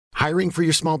Hiring for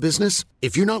your small business?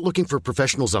 If you're not looking for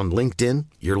professionals on LinkedIn,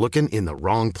 you're looking in the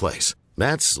wrong place.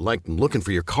 That's like looking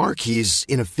for your car keys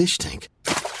in a fish tank.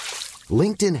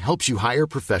 LinkedIn helps you hire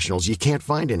professionals you can't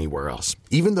find anywhere else,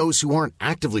 even those who aren't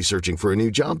actively searching for a new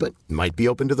job but might be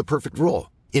open to the perfect role.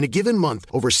 In a given month,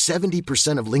 over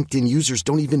 70% of LinkedIn users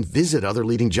don't even visit other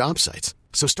leading job sites.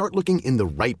 So start looking in the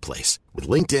right place. With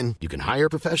LinkedIn, you can hire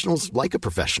professionals like a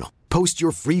professional. Post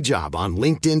your free job on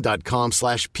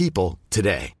linkedin.com/people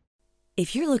today.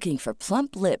 If you're looking for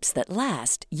plump lips that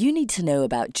last, you need to know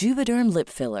about Juvederm lip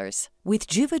fillers. With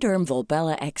Juvederm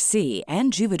Volbella XC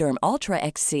and Juvederm Ultra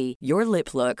XC, your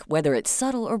lip look, whether it's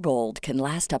subtle or bold, can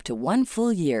last up to 1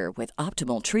 full year with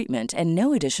optimal treatment and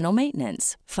no additional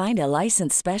maintenance. Find a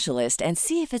licensed specialist and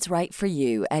see if it's right for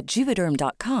you at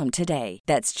Juvederm.com today.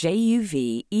 That's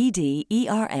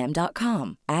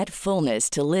JUVEDERM.com. Add fullness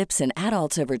to lips in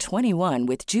adults over 21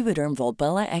 with Juvederm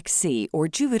Volbella XC or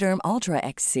Juvederm Ultra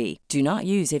XC. Do not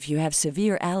use if you have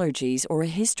severe allergies or a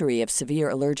history of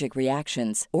severe allergic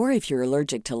reactions, or if you're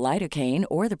allergic to lidocaine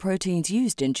or the proteins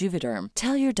used in Juvederm.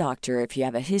 Tell your doctor if you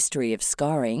have a history of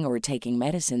scarring or taking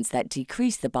medicines that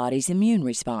decrease the body's immune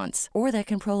response or that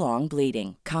can prolong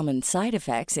bleeding. Common side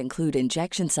effects include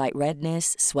injection site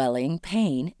redness, swelling,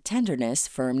 pain, tenderness,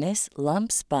 firmness,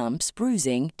 lumps, bumps,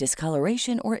 bruising,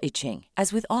 discoloration, or itching.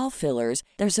 As with all fillers,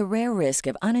 there's a rare risk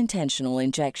of unintentional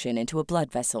injection into a blood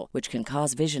vessel, which can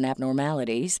cause vision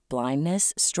abnormalities,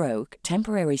 blindness, stroke,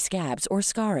 temporary scabs, or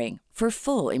scarring. For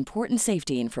full, important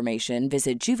safety information,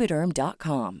 visit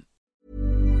Juvederm.com.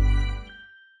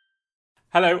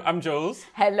 Hello, I'm Jules.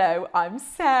 Hello, I'm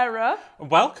Sarah.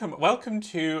 Welcome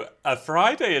to a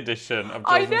Friday edition of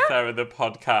Jules and Sarah, the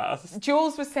podcast.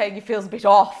 Jules was saying he feels a bit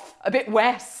off, a bit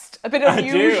west, a bit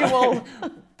unusual.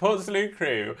 Portslade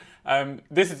Crew.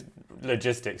 This is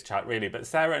logistics chat, really, but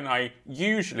Sarah and I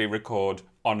usually record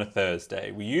on a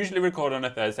Thursday.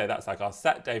 That's like our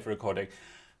set day for recording.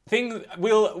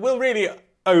 We'll really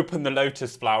open the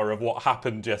lotus flower of what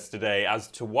happened yesterday as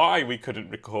to why we couldn't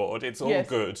record. It's all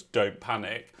good, don't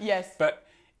panic. Yes. But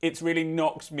it's really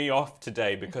knocked me off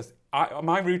today because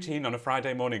my routine on a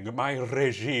Friday morning, my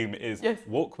regime is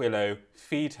walk Willow,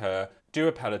 feed her, do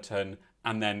a Peloton,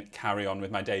 and then carry on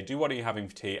with my day. Do what are you having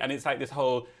for tea? And it's like this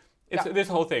whole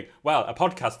thing. Well, a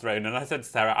podcast thrown, and I said to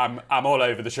Sarah, I'm all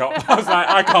over the shop. I was like,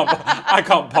 I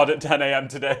can't pod at 10 a.m.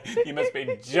 today. You must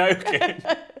be joking.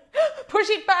 Push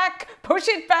it back.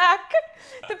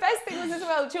 The best thing was as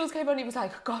well, Jules came on, he was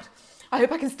like, oh God, I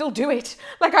hope I can still do it.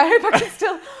 Like, I hope I've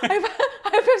still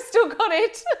got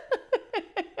it.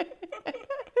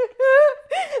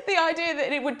 The idea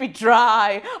that it would be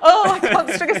dry. Oh, I can't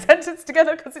string a sentence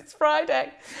together because it's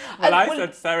Friday. Well, I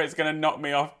said, Sarah, it's going to knock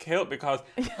me off kilt because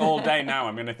all day now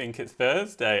I'm going to think it's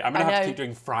Thursday. I'm going to have to keep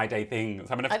doing Friday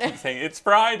things. I'm going to have to keep saying, it's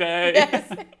Friday.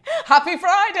 Yes. Happy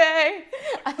Friday.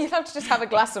 And you'll have to just have a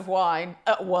glass of wine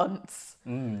at once.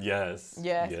 Yes.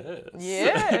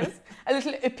 A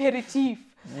little aperitif.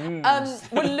 Well,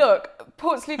 look,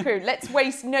 Portslade Crew, let's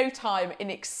waste no time in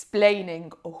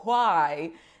explaining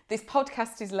why this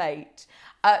podcast is late.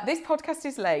 This podcast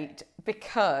is late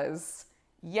because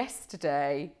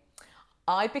yesterday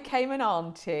I became an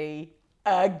auntie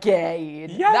again.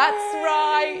 Yay! That's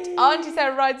right. Auntie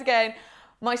Sarah rides again.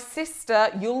 My sister,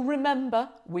 you'll remember,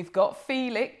 we've got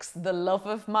Felix, the love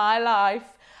of my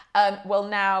life. Well,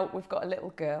 now we've got a little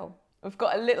girl.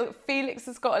 Felix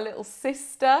has got a little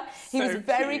sister. He was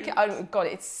very cute. Oh God,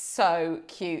 it's so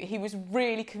cute. He was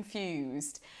really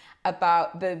confused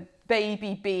about the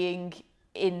baby being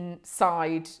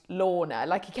inside Lorna.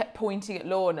 Like, he kept pointing at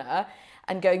Lorna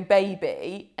and going,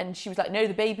 baby. And she was like, no,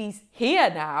 the baby's here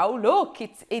now. Look,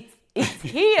 it's here.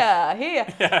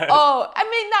 Yeah. Oh, I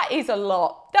mean, that is a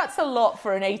lot. That's a lot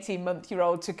for an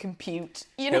 18-month-old to compute.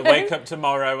 You know? He'll wake up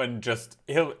tomorrow and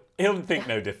he'll think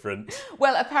no different.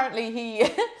 Well, apparently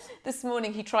this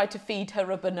morning he tried to feed her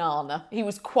a banana. He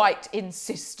was quite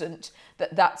insistent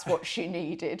that that's what she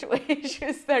needed, which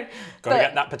was very... Got to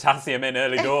get that potassium in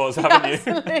early doors, haven't you?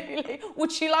 Absolutely.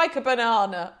 Would she like a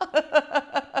banana?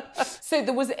 So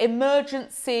there was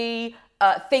emergency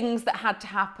things that had to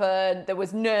happen. There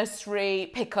was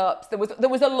nursery pickups. There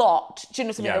was a lot. Do you know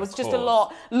what I mean? Yeah, there was just a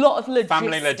lot of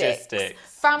logistics.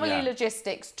 Family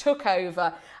logistics took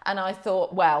over, and I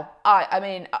thought, well,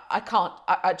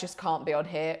 I just can't be on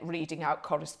here reading out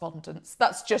correspondence.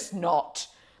 That's not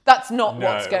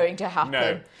what's going to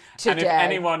happen today. And if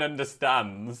anyone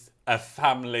understands a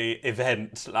family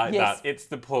event like that, it's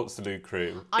the Portslade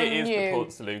Crew. I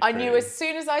knew as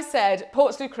soon as I said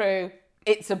Portslade Crew,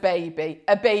 it's a baby.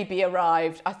 A baby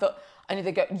arrived. I thought, I knew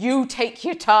they'd go, you take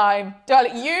your time,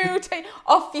 darling.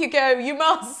 Off you go. You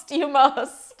must.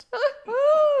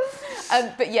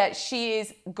 But yeah, she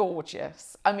is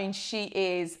gorgeous. I mean, she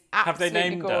is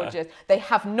absolutely gorgeous. Her? They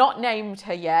have not named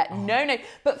her yet. Oh. No.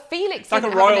 But Felix it's like a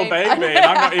royal baby, and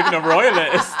I'm not even a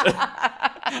royalist.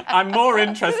 I'm more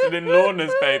interested in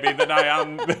Lorna's baby than I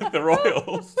am the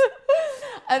royals.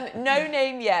 No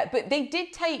name yet, but they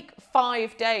did take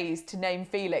 5 days to name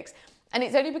Felix. And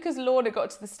it's only because Lorna got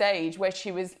to the stage where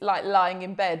she was like lying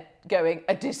in bed going,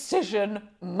 a decision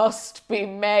must be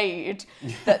made.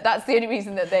 That's the only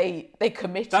reason that they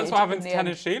committed. That's what happened to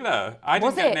Tenor Sheila. I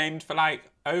didn't get named for like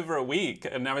over a week,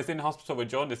 and I was in hospital with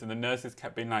jaundice, and the nurses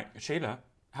kept being like, Sheila,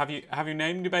 have you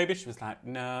named your baby? She was like,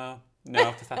 no,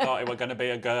 because I thought it was going to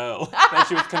be a girl. Then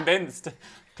she was convinced.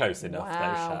 Close enough, though,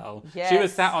 Shell. Yes. She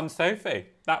was sat on Sophie.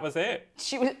 That was it.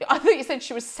 I thought you said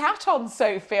she was sat on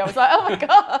Sophie. I was like, oh my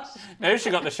gosh. No, she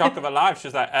got the shock of her life. She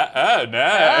was like, oh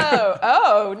no.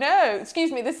 Oh no.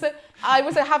 Excuse me. I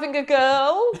was having a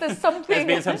girl. There's something. There's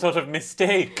been some sort of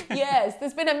mistake. Yes,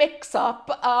 there's been a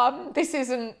mix-up. This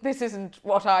isn't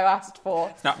what I asked for.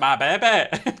 It's not my baby.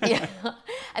 Yeah.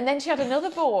 And then she had another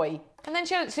boy. And then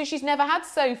so she's never had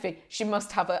Sophie. She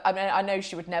must have I know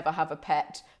she would never have a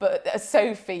pet, but a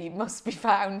Sophie must be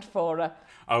found for her.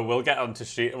 Oh, we'll get on to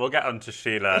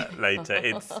Sheila later.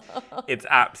 It's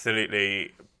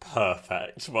absolutely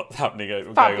perfect what's happening going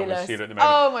on with Sheila at the moment.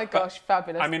 Oh my gosh,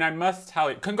 fabulous. I mean, I must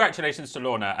tell you, congratulations to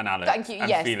Lorna and Alex. Thank you. And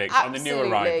yes, Felix absolutely. on the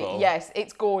new arrival. Yes,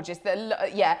 it's gorgeous.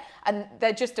 And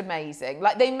they're just amazing.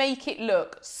 Like, they make it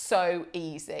look so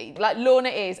easy. Like, Lorna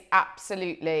is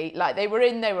absolutely, like, they were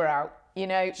in, they were out, you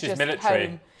know. She's just military.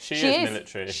 Home. She is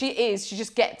military. She is. She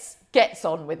just gets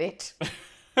on with it.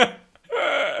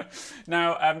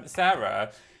 Now,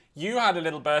 Sarah, you had a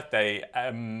little birthday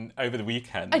over the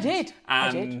weekend. I did.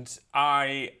 And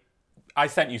I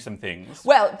sent you some things.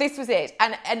 Well, this was it.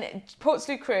 And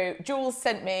Portslade Crew, Jules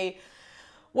sent me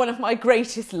one of my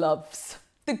greatest loves.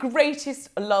 The greatest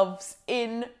loves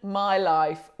in my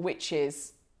life, which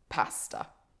is pasta.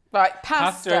 Right,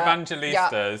 Pasta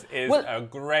Evangelistas is a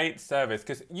great service,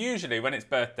 because usually when it's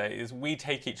birthdays, we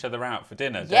take each other out for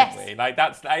dinner, don't we? Like,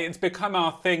 it's become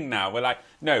our thing now. We're like,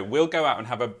 no, we'll go out and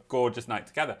have a gorgeous night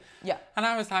together. Yeah. And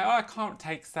I was like, I can't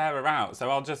take Sarah out, so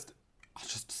I'll just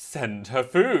send her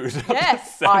food.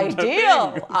 Yes,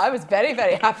 ideal. I was very,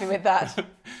 very happy with that.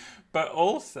 But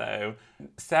also,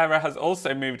 Sarah has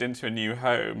also moved into a new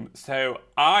home. So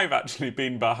I've actually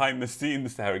been behind the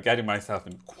scenes, Sarah, getting myself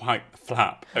in quite a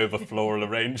flap over floral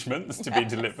arrangements to be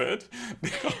delivered.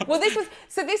 Well, this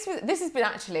has been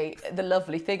actually the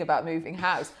lovely thing about moving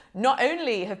house. Not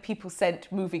only have people sent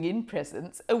moving in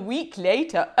presents, a week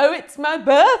later, it's my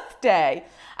birthday.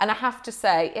 And I have to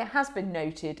say, it has been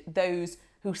noted, those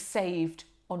who saved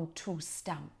on 2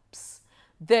 stamps,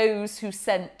 those who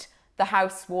sent the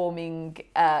housewarming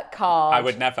card. I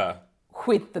would never.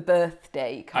 With the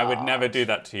birthday card. I would never do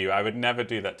that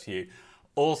to you.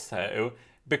 Also,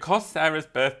 because Sarah's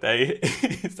birthday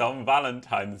is on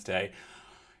Valentine's Day,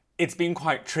 it's been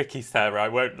quite tricky, Sarah, I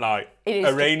won't lie,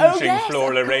 arranging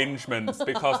floral arrangements,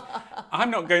 because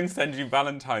I'm not going to send you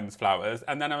Valentine's flowers.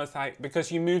 And then I was like,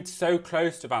 because you moved so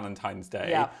close to Valentine's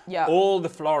Day, all the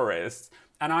florists,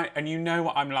 and you know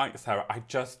what I'm like, Sarah, I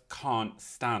just can't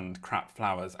stand crap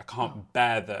flowers. I can't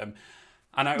bear them.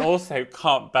 And I also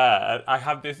can't bear, I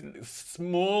have this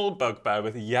small bugbear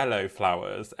with yellow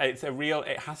flowers.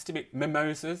 It has to be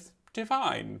mimosas,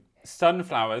 divine.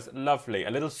 Sunflowers, lovely.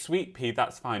 A little sweet pea,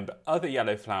 that's fine. But other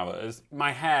yellow flowers,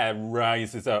 my hair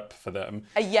rises up for them.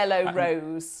 A yellow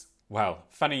rose. Well,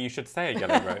 funny you should say a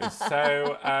yellow rose.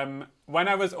 So when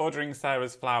I was ordering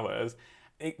Sarah's flowers,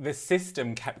 the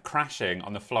system kept crashing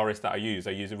on the florist that I use. I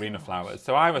use Arena Flowers.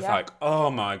 So I was like, oh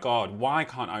my God, why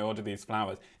can't I order these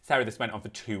flowers? Sarah, this went on for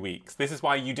 2 weeks. This is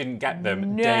why you didn't get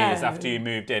them days after you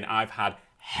moved in. I've had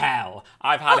hell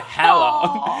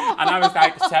on. And I was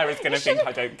like, Sarah's going to think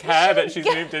I don't care that she's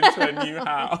moved into a new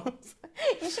house.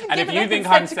 And if you think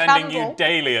I'm sending you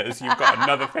dahlias, you've got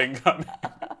another thing coming.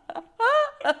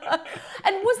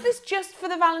 And was this just for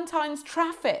the Valentine's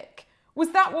traffic?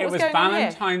 Was that what was going on here?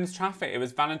 It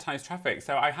was Valentine's traffic.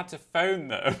 So I had to phone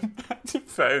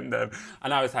them.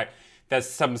 And I was like, there's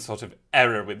some sort of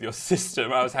error with your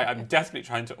system. I was like, I'm desperately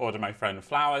trying to order my friend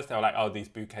flowers. They were like, oh, these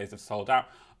bouquets have sold out.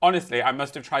 Honestly, I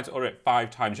must have tried to order it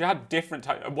 5 times. You had different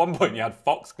types. At one point, you had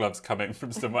foxgloves coming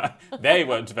from somewhere. They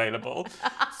weren't available.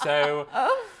 So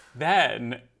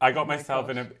then I got myself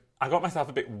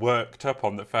a bit worked up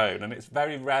on the phone, and it's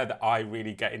very rare that I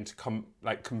really get into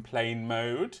complain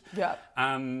mode. Yeah.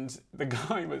 And the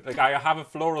guy was like, I have a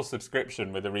floral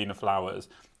subscription with Arena Flowers,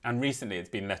 and recently it's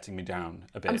been letting me down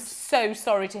a bit. I'm so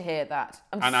sorry to hear that.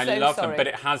 I love them, but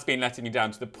it has been letting me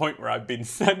down to the point where I've been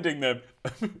sending them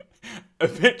a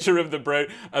picture of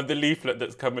the leaflet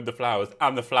that's come with the flowers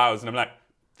and the flowers, and I'm like,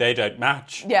 they don't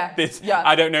match. Yeah.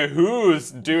 I don't know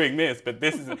who's doing this, but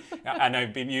this is, and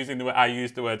I've been using I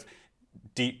used the words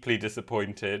deeply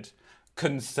disappointed,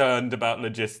 concerned about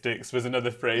logistics was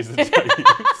another phrase that I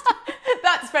used.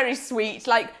 That's very sweet.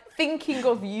 Like, thinking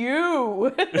of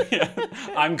you. Yeah,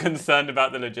 I'm concerned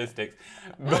about the logistics.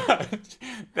 But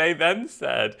they then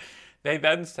said,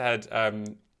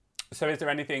 so is there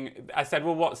anything, I said,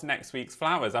 well, what's next week's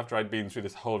flowers after I'd been through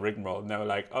this whole rigmarole? And they were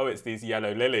like, oh, it's these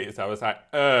yellow lilies. I was like,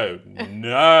 oh,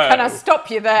 no. Can I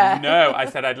stop you there? No, I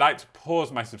said, I'd like to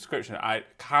pause my subscription. I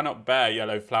cannot bear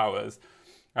yellow flowers.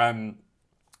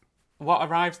 What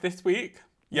arrives this week?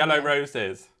 Yellow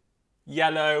roses.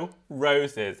 Yellow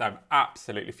roses. I'm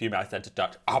absolutely fuming. I said to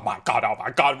Dutch, oh my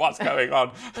God, what's going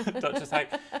on? Dutch was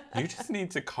like, you just need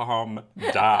to calm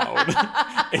down.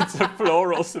 It's a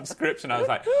floral subscription. I was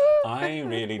like, I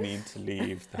really need to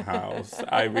leave the house.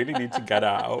 I really need to get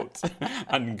out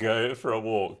and go for a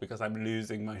walk because I'm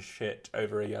losing my shit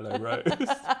over a yellow rose.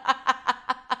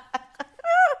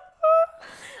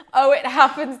 Oh, it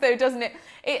happens though, doesn't it?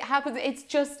 It happens. It's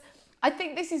just, I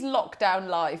think this is lockdown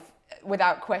life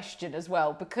without question as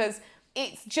well, because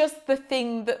it's just the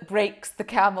thing that breaks the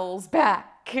camel's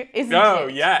back, isn't it? Oh,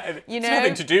 yeah. You It's know?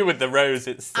 nothing to do with the rose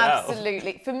itself.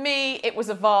 Absolutely. For me, it was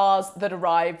a vase that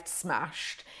arrived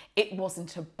smashed. It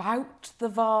wasn't about the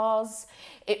vase.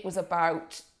 It was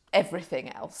about everything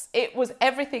else. It was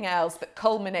everything else that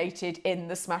in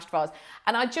the smashed vase.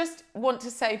 And I just want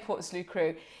to say, Portslade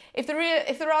crew, if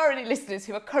there are any listeners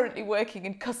who are currently working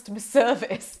in customer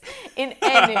service in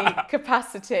any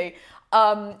capacity,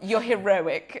 you're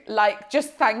heroic. Like,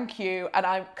 just thank you.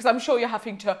 And because I'm sure you're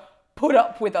having to put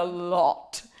up with a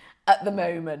lot at the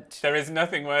moment. There is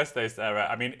nothing worse though, Sarah.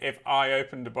 I mean, if I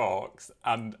opened a box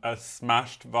and a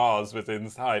smashed vase was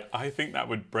inside, I think that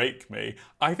would break me.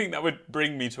 I think that would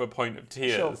bring me to a point of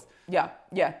tears. Sure. Yeah.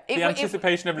 The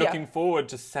anticipation of looking forward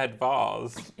to said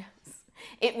vase. Yes.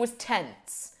 It was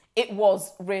tense. It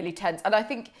was really tense. And I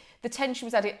think the tension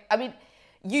was added. I mean,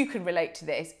 you can relate to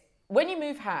this. When you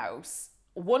move house,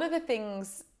 one of the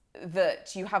things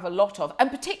that you have a lot of, and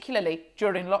particularly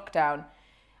during lockdown,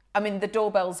 I mean, the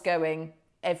doorbell's going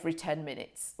every 10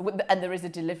 minutes and there is a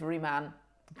delivery man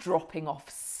dropping off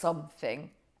something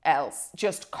else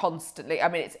just constantly. I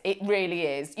mean, it really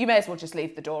is. You may as well just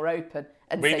leave the door open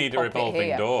and we say, need a "Pop it revolving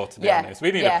here." door, to be honest.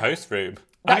 We need a post room.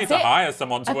 I need to hire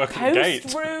someone to work at the gate.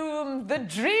 Post room, the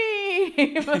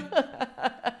dream.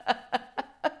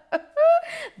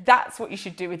 That's what you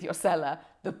should do with your cellar,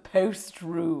 the post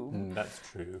room. That's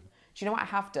true. Do you know what I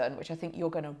have done, which I think you're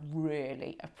going to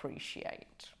really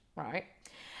appreciate, right?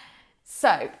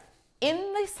 So,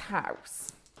 in this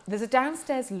house, there's a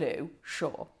downstairs loo,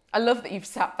 sure. I love that you've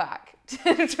sat back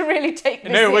to really take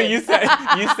this in. Well, you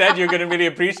said you're going to really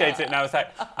appreciate it, and I was like,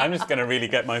 I'm just going to really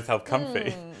get myself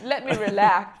comfy. Let me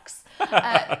relax.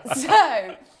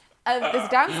 There's a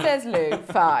downstairs loo,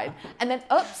 fine. And then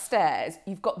upstairs,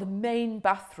 you've got the main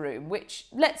bathroom, which,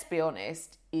 let's be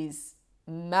honest, is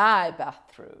my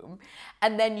bathroom.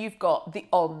 And then you've got the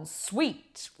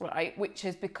ensuite, right, which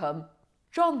has become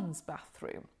John's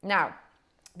bathroom. Now,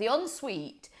 the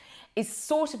ensuite is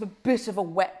sort of a bit of a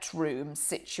wet room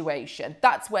situation.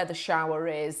 That's where the shower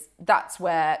is. That's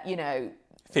where,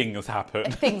 Things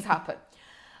happen.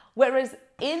 Whereas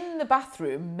in the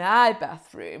bathroom, my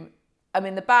bathroom, I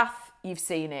mean, the bath, you've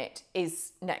seen it,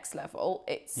 is next level.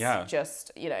 It's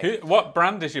just, What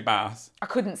brand is your bath? I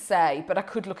couldn't say, but I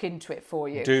could look into it for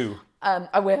you. Do.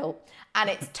 I will. And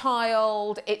it's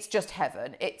tiled. It's just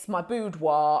heaven. It's my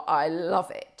boudoir. I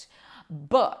love it.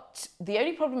 But the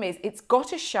only problem is it's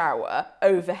got a shower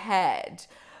overhead,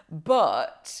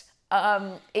 but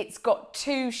it's got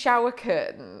two shower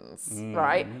curtains,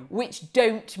 right, which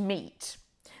don't meet.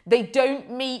 They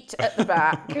don't meet at the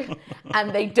back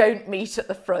and they don't meet at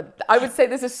the front. I would say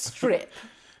there's a strip,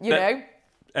 you know?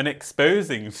 An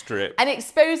exposing strip. An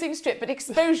exposing strip, but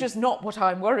exposure's not what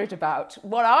I'm worried about.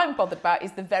 What I'm bothered about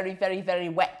is the very, very, very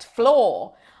wet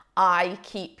floor I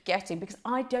keep getting because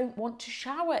I don't want to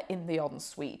shower in the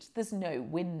ensuite. There's no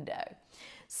window.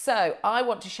 So I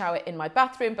want to shower in my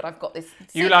bathroom, but I've got this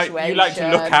situation. You like to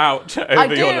look out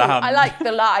over your land. I like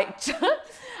the light.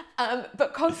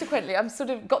 But consequently, I'm sort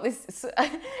of got this,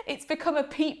 it's become a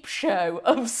peep show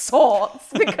of sorts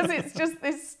because it's just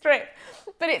this strip.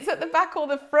 But it's at the back or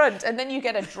the front, and then you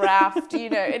get a draft,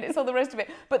 and it's all the rest of it.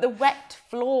 But the wet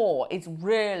floor is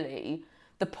really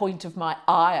the point of my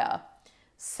ire.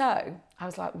 So I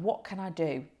was like, what can I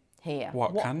do here?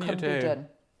 What can you do? Be done?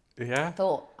 Yeah. I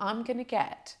thought, I'm going to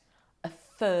get a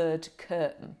third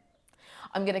curtain.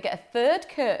 I'm going to get a third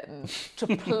curtain to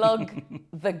plug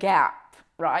the gap,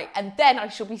 right? And then I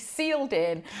shall be sealed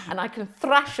in and I can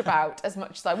thrash about as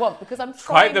much as I want because I'm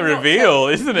trying Quite the reveal,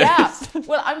 isn't it? Yeah.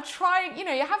 Well, I'm trying,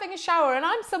 you're having a shower and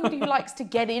I'm somebody who likes to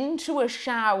get into a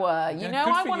shower. Good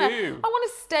I for want you. to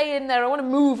stay in there. I want to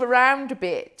move around a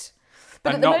bit.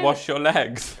 But And not wash your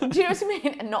legs. Do you know what I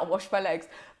mean? And not wash my legs.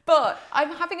 But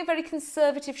I'm having a very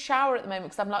conservative shower at the moment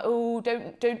because I'm like, oh,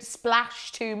 don't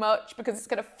splash too much because it's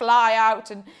going to fly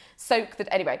out and soak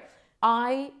the... Anyway,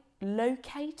 I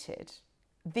located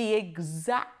the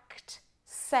exact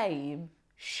same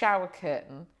shower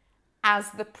curtain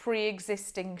as the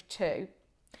pre-existing two.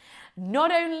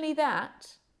 Not only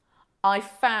that, I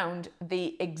found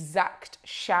the exact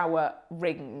shower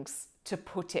rings to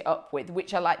put it up with,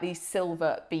 which are like these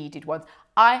silver beaded ones.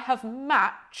 I have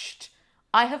matched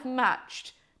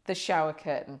the shower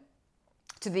curtain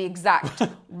to the exact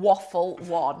waffle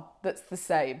one that's the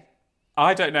same.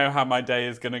 I don't know how my day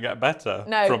is going to get better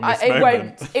from this it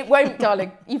moment. won't. It won't,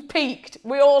 darling. You've peaked.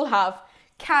 We all have.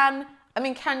 Can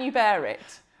you bear it?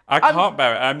 I can't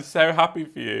bear it. I'm so happy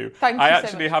for you. Thank you I so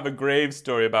actually much. have a grave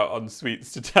story about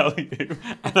en-suites to tell you,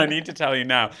 and I need to tell you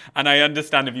now. And I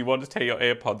understand if you want to take your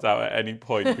earpods out at any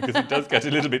point because it does get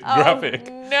a little bit graphic.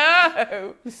 Oh,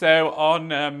 no. So our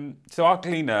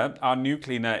new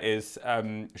cleaner is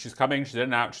she's coming. She's in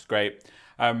and out. She's great.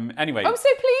 Anyway, I'm so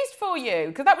pleased for you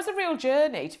because that was a real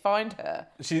journey to find her.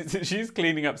 she's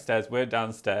cleaning upstairs. We're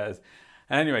downstairs.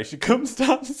 And anyway, she comes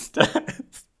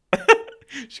downstairs.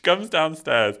 She comes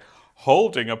downstairs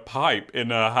holding a pipe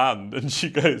in her hand and she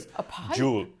goes, A pipe?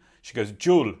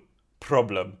 Jewel,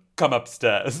 problem, come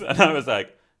upstairs. And I was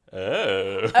like,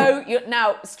 oh.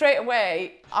 Now, straight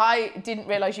away, I didn't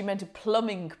realise you meant a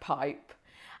plumbing pipe.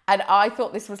 And I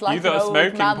thought this was like You thought an a old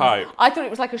smoking man's- pipe. I thought it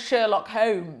was like a Sherlock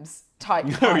Holmes type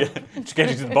pipe. Oh, yeah. She's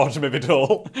getting to the bottom of it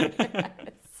all.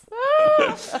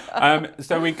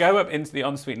 So we go up into the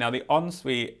ensuite. Now, the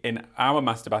ensuite in our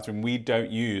master bathroom, we don't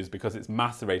use because it's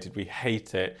macerated. We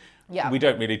hate it. Yeah. We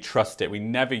don't really trust it. We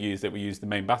never use it. We use the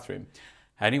main bathroom.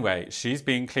 Anyway, she's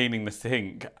been cleaning the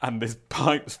sink and this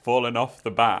pipe's fallen off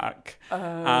the back.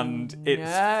 And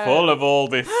it's full of all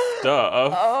this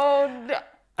stuff. Oh, no.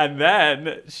 And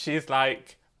then she's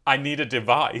like, I need a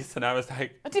device. And I was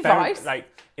like... A device?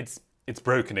 It's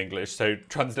broken English, so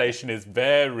translation is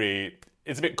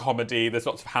it's a bit comedy. There's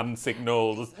lots of hand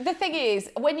signals. The thing is,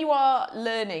 when you are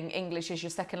learning English as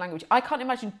your second language, I can't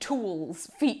imagine tools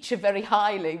feature very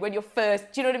highly when you're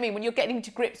first, do you know what I mean? When you're getting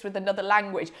to grips with another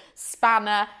language,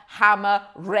 spanner, hammer,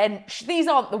 wrench, these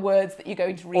aren't the words that you're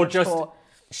going to reach Or just, for.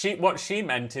 what she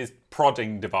meant is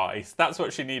prodding device. That's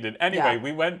what she needed. Anyway, Yeah.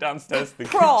 we went downstairs to the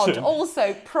Prod, kitchen.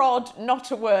 also prod,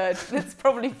 not a word that's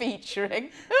probably featuring.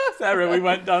 Sarah, we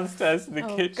went downstairs to the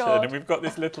kitchen God. and we've got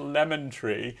this little lemon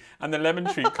tree, and the lemon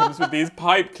tree comes with these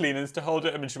pipe cleaners to hold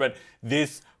it up, and she went,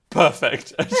 this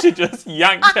perfect, and she just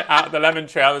yanked it out of the lemon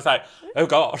tree. I was like, oh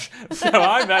gosh. So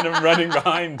I then am running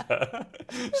behind her.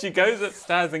 She goes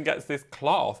upstairs and gets this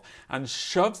cloth and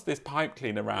shoves this pipe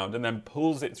cleaner around and then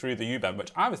pulls it through the U-bend,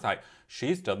 which I was like,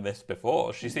 she's done this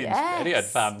before. She seems very Yes.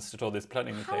 advanced at all this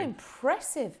plumbing How thing.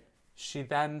 impressive. She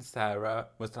then, Sarah,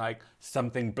 was like,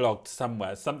 something blocked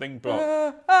somewhere, something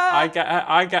blocked. I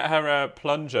get her a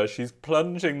plunger. She's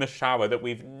plunging the shower that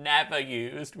we've never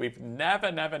used. We've never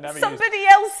used. Somebody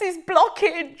else's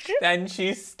blockage. Then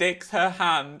she sticks her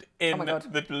hand in my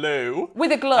God. the glue.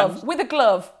 With a glove, with a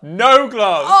glove. No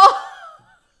glove. Oh,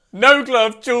 No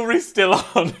glove, jewellery still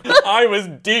on. I was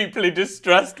deeply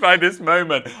distressed by this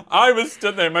moment. I was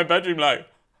stood there in my bedroom like,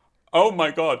 oh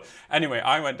my God. Anyway,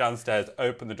 I went downstairs,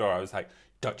 opened the door. I was like,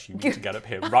 Dutch, you need to get up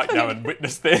here right now and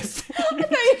witness this. I thought you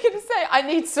were going to say, I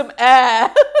need some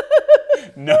air.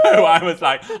 No, I was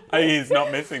like, he's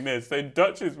not missing this. So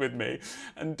Dutch is with me.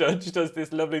 And Dutch does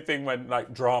this lovely thing when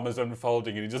like drama's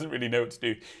unfolding and he doesn't really know what to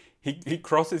do. He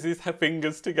crosses his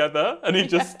fingers together and he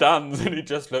just stands and he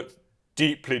just looks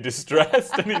deeply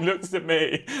distressed, and he looks at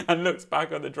me and looks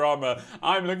back at the drama.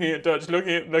 I'm looking at Dutch,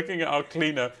 looking at our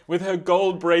cleaner with her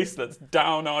gold bracelets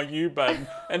down our U-bend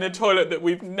in a toilet that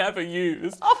we've never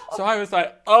used. So I was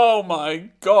like, oh my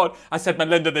God. I said,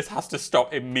 Melinda, this has to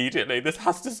stop immediately. This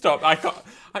has to stop.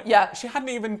 Yeah. She hadn't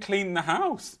even cleaned the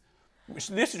house.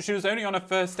 She was only on her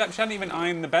first step. She hadn't even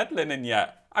ironed the bed linen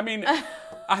yet. I mean,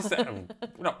 I said,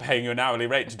 we're not paying you an hourly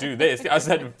rate to do this. I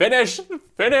said, finish.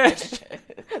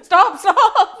 Stop.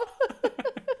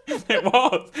 It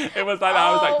was like that.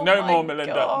 I was like, no my more,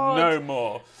 Melinda, God. no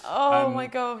more. Oh my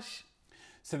gosh.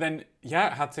 So then, I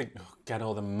had to get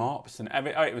all the mops and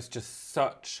everything. Oh, it was just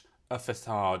such a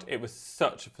facade. It was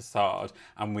such a facade,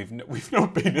 and we've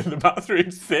not been in the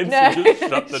bathroom since. No, We just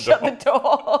shut the door. shut the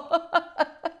door.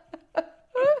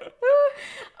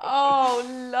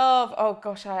 Oh, love. Oh,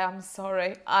 gosh, I am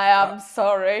sorry. I am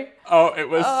sorry. Oh, it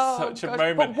was such a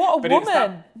moment. But what a But it's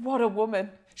woman. What a woman.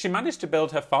 She managed to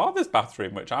build her father's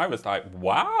bathroom, which I was like,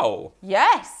 wow.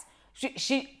 Yes.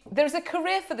 There's a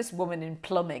career for this woman in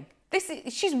plumbing.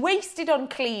 She's wasted on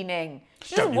cleaning.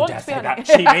 She doesn't Don't you want dare to be say on that.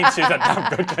 She means she's a damn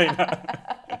good cleaner.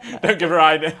 Don't give her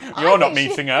either. You're not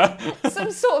meeting her. Some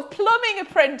sort of plumbing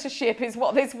apprenticeship is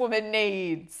what this woman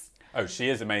needs. Oh, she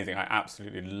is amazing. I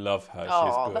absolutely love her. She's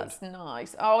Oh, good. that's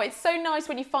nice. Oh, it's so nice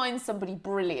when you find somebody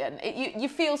brilliant. You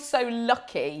feel so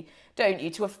lucky, don't you,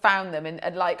 to have found them.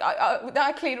 And like,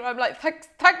 that cleaner, I'm like, thanks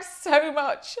so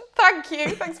much. Thank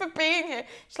you. Thanks for being here.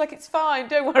 She's like, it's fine.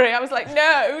 Don't worry. I was like,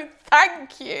 no,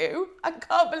 thank you. I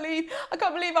can't believe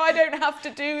I don't have to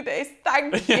do this.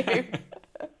 Thank you.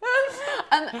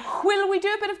 And will we do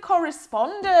a bit of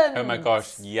correspondence? Oh my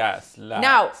gosh, yes. Let's.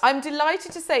 Now, I'm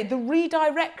delighted to say the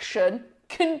redirection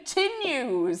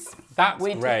continues. That's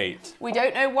great. We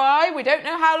don't know why, we don't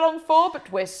know how long for,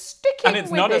 but we're sticking with it. And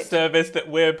it's not a service that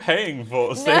we're paying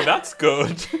for, so that's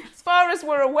good. As far as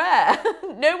we're aware,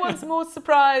 no one's more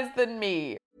surprised than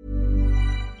me.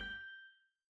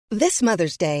 This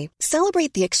Mother's Day,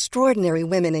 celebrate the extraordinary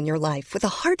women in your life with a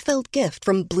heartfelt gift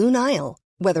from Blue Nile.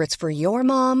 Whether it's for your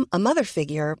mom, a mother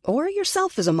figure, or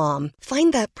yourself as a mom,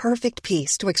 find that perfect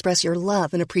piece to express your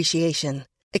love and appreciation.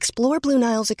 Explore Blue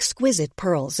Nile's exquisite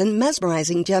pearls and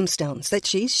mesmerizing gemstones that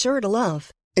she's sure to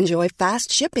love. Enjoy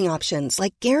fast shipping options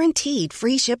like guaranteed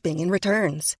free shipping and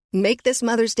returns. Make this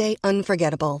Mother's Day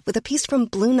unforgettable with a piece from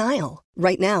Blue Nile.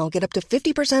 Right now, get up to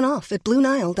 50% off at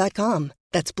BlueNile.com.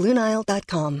 That's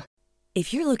BlueNile.com.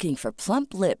 If you're looking for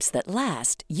plump lips that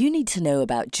last, you need to know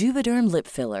about Juvederm lip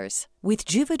fillers. With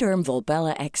Juvederm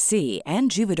Volbella XC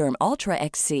and Juvederm Ultra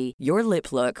XC, your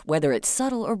lip look, whether it's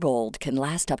subtle or bold, can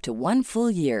last up to 1 full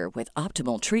year with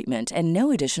optimal treatment and no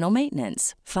additional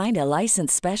maintenance. Find a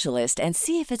licensed specialist and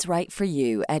see if it's right for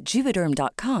you at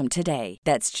Juvederm.com today.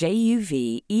 That's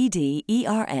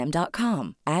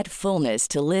JUVEDERM.com. Add fullness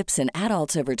to lips in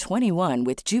adults over 21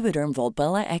 with Juvederm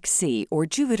Volbella XC or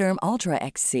Juvederm Ultra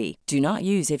XC. Do not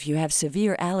use if you have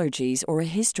severe allergies or a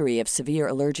history of severe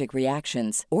allergic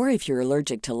reactions, or if you're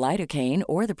allergic to lidocaine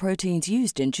or the proteins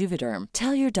used in Juvederm.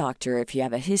 Tell your doctor if you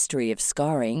have a history of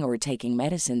scarring or taking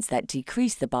medicines that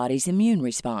decrease the body's immune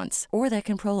response or that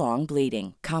can prolong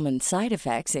bleeding. Common side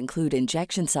effects include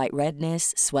injection site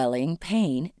redness, swelling,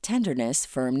 pain, tenderness,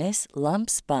 firmness,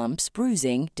 lumps, bumps,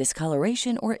 bruising,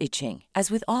 discoloration, or itching. As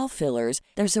with all fillers,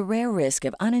 there's a rare risk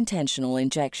of unintentional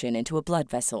injection into a blood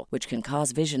vessel, which can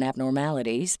cause vision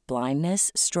abnormalities,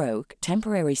 blindness, stroke,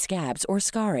 temporary scabs, or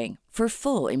scarring. For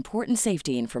full important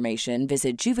safety information,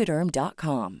 visit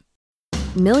Juvederm.com.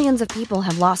 Millions of people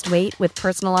have lost weight with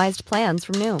personalized plans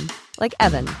from Noom. Like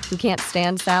Evan, who can't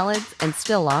stand salads and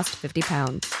still lost 50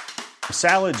 pounds.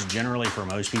 Salads generally for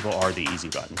most people are the easy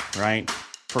button, right?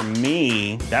 For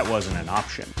me, that wasn't an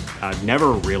option. I never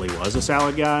really was a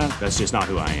salad guy. That's just not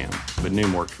who I am. But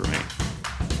Noom worked for me.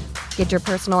 Get your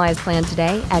personalized plan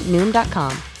today at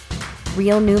Noom.com.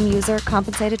 Real Noom user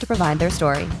compensated to provide their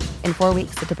story. In 4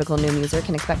 weeks, the typical Noom user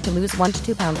can expect to lose 1 to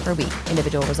 2 pounds per week.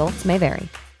 Individual results may vary.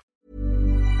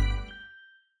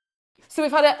 So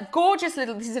we've had a gorgeous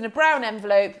little, this is in a brown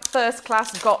envelope, first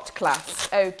class, got class.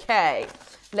 Okay,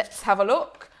 let's have a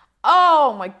look.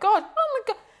 Oh my God.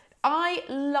 I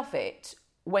love it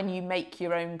when you make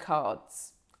your own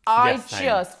cards.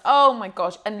 Oh my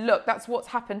gosh. And look, that's what's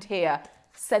happened here.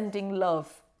 Sending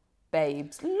love.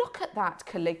 Babes, look at that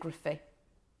calligraphy.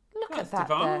 Look at that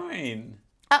divine. There.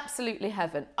 Absolutely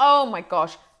heaven. Oh my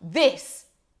gosh, this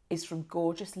is from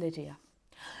gorgeous Lydia.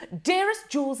 Dearest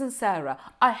Jules and Sarah,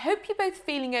 I hope you're both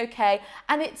feeling okay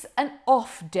and it's an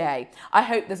off day. I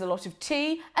hope there's a lot of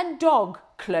tea and dog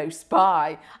close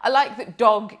by. I like that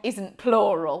dog isn't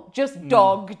plural, just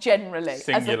dog generally.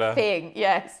 Singular. As a thing,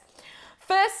 yes.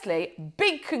 Firstly,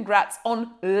 big congrats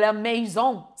on La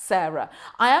Maison, Sarah.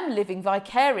 I am living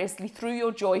vicariously through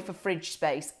your joy for fridge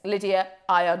space. Lydia,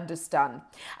 I understand.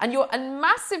 And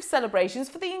massive celebrations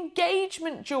for the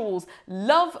engagement, Jules.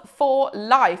 Love for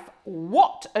life.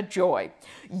 What a joy.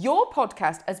 Your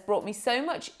podcast has brought me so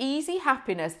much easy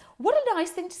happiness. What a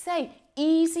nice thing to say.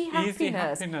 Easy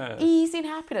happiness.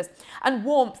 And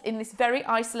warmth in this very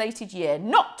isolated year.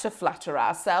 Not to flatter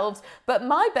ourselves, but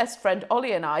my best friend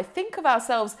Ollie and I think of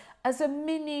ourselves as a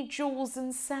mini Jules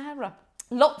and Sarah.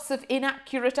 Lots of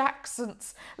inaccurate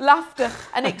accents, laughter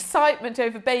and excitement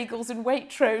over bagels and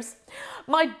Waitrose.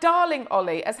 My darling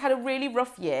Ollie has had a really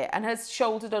rough year and has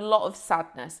shouldered a lot of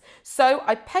sadness. So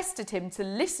I pestered him to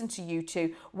listen to you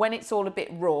two when it's all a bit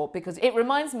raw, because it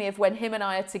reminds me of when him and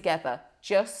I are together.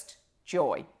 Just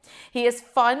joy. He has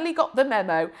finally got the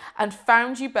memo and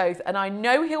found you both, and I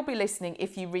know he'll be listening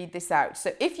if you read this out.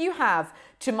 So if you have,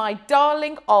 to my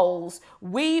darling Ols,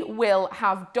 we will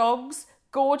have dogs,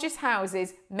 gorgeous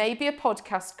houses, maybe a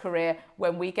podcast career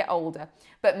when we get older.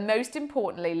 But most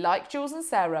importantly, like Jules and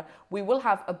Sarah, we will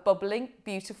have a bubbling,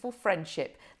 beautiful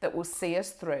friendship that will see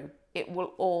us through. It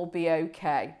will all be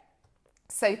okay.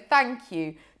 So thank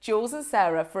you, Jules and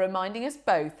Sarah, for reminding us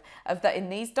both of that in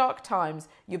these dark times,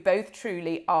 you both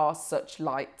truly are such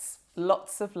lights.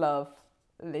 Lots of love,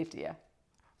 Lydia.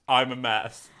 I'm a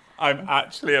mess. I'm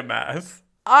actually a mess.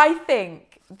 I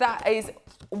think that is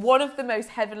one of the most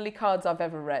heavenly cards I've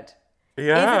ever read.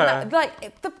 Yeah. Isn't that,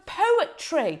 like, the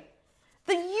poetry,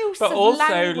 the use but of also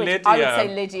language. Lydia, I would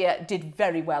say Lydia did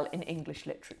very well in English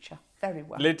literature. Very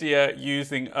well. Lydia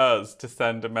using us to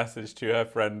send a message to her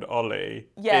friend Ollie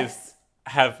is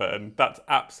heaven. That's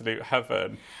absolute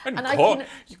heaven. And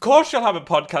of course she'll have a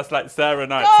podcast like Sarah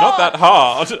and I. It's not that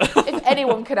hard. If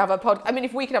anyone could have a podcast, I mean,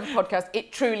 if we could have a podcast,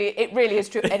 it really is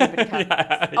true. Anybody can.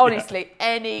 Honestly,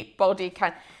 anybody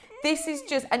can. This is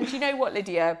just, and do you know what,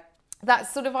 Lydia?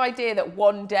 That sort of idea that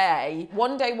one day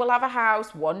we'll have a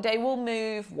house, one day we'll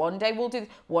move, one day we'll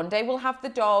have the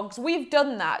dogs. We've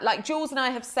done that. Like, Jules and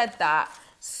I have said that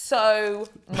so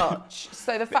much.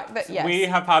 So the fact that, yes. We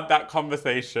have had that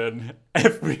conversation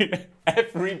every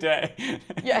day,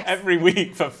 yes. every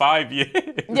week for 5 years.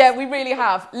 Yeah, we really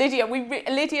have. Lydia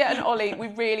and Ollie, we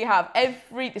really have.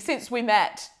 Since we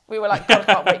met, we were like, God,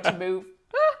 I can't wait to move.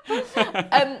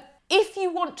 If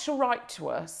you want to write to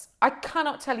us, I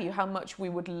cannot tell you how much we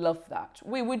would love that.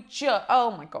 We would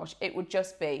oh my gosh, it would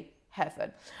just be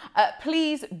heaven.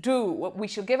 Please do. We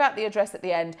shall give out the address at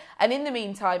the end. And in the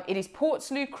meantime, it is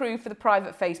Portslade Crew for the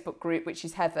private Facebook group, which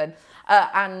is heaven.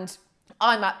 And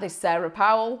I'm at this Sarah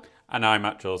Powell. And I'm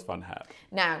at Jules Von Hep.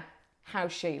 Now,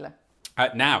 how's Sheila?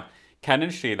 Now, Ken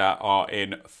and Sheila are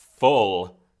in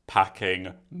full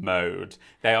packing mode.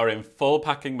 They are in full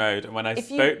packing mode, and when I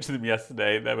spoke to them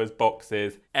yesterday, there was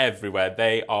boxes everywhere.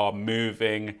 They are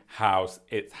moving house.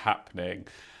 It's happening.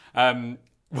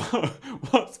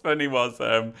 What's funny was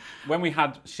when we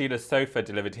had Sheila's sofa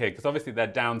delivered here, because obviously they're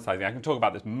downsizing. I can talk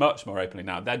about this much more openly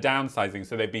now. They're downsizing,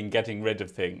 so they've been getting rid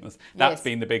of things. That's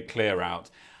been the big clear out.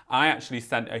 I actually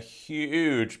sent a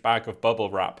huge bag of bubble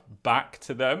wrap back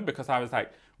to them because I was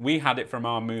like, we had it from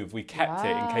our move. We kept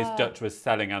it in case Dutch was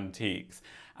selling antiques.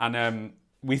 And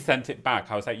we sent it back.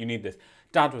 I was like, you need this.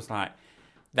 Dad was like,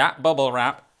 that bubble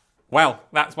wrap, well,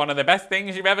 that's one of the best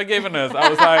things you've ever given us. I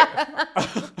was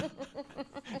like,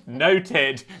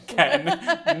 noted, Ken,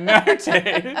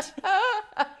 noted.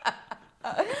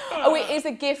 Oh, it is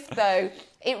a gift, though.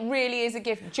 It really is a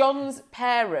gift. John's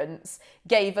parents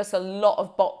gave us a lot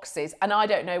of boxes, and I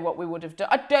don't know what we would have done.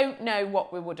 So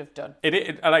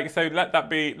let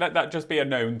that just be a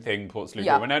known thing, Portslade.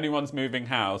 Yeah. When anyone's moving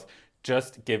house,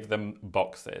 just give them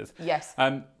boxes. Yes.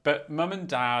 But Mum and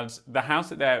Dad, the house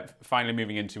that they're finally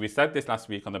moving into, we said this last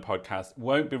week on the podcast,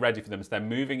 won't be ready for them. So they're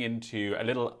moving into a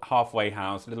little halfway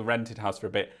house, a little rented house for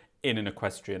a bit in an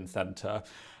equestrian centre.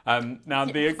 Now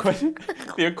the equestrian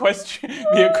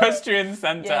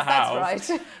centre house.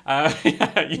 That's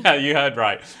right. Yeah, you heard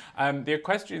right. The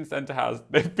equestrian centre house.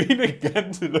 They've been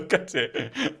again to look at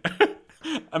it,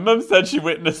 and Mum said she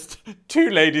witnessed two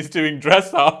ladies doing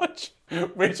dressage,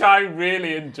 which I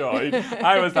really enjoyed.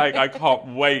 I was like, I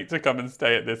can't wait to come and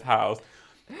stay at this house.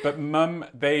 But Mum,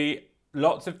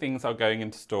 lots of things are going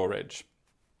into storage.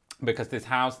 Because this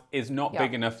house is not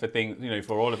big enough for things,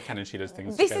 for all of Ken and Sheila's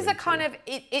things. This is a kind of,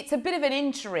 it's a bit of an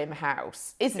interim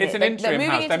house, isn't it? It's an interim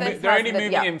house. They're only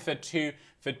moving in for 2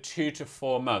 to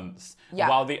 4 months,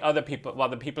 while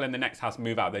the people in the next house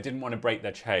move out. They didn't want to break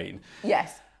their chain.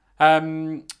 Yes.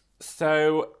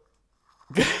 So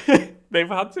they've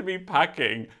had to be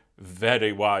packing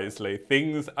very wisely.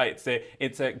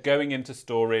 It's a going into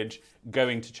storage,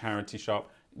 going to charity shop,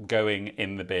 going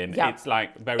in the bin. Yeah. It's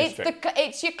like very strict.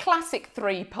 It's your classic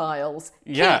 3 piles.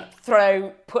 Keep,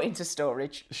 throw, put into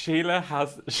storage. Sheila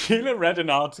read an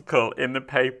article in the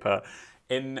paper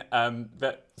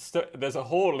there's a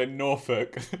hall in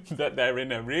Norfolk that they're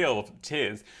in a real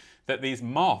tears that these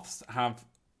moths have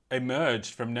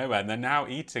emerged from nowhere and they're now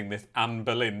eating this Anne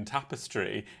Boleyn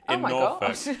tapestry in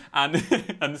Norfolk.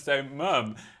 And so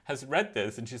Mum has read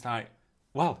this and she's like,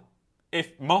 well,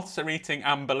 if moths are eating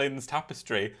Anne Boleyn's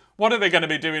tapestry, what are they going to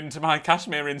be doing to my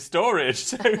cashmere in storage?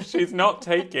 So she's not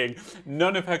taking,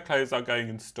 none of her clothes are going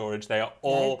in storage. They are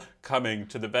all coming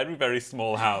to the very, very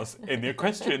small house in the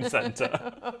equestrian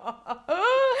centre.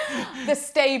 The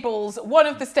stables, one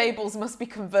of the stables must be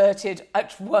converted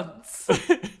at once.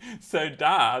 So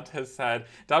Dad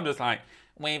was like,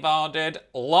 we've ordered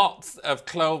lots of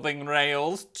clothing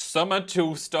rails. Some are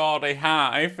 2-story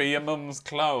high for your mum's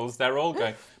clothes. They're all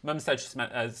going. Mum said she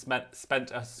spent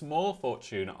a small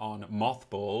fortune on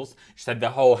mothballs. She said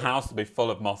the whole house will be full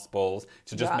of mothballs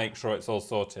to just make sure it's all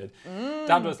sorted.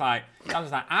 Dad was like,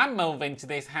 I'm moving to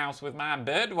this house with my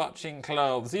bird watching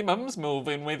clothes. Your mum's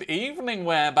moving with evening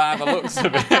wear by the looks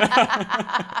of it.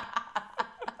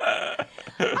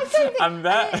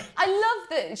 I love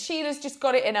that Sheila's just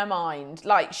got it in her mind.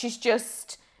 Like, she's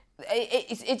just...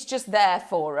 It's just there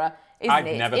for her, isn't I'd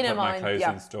it? never in put my mind. clothes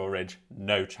in storage.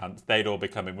 No chance. They'd all be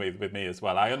coming with me as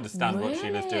well. I understand what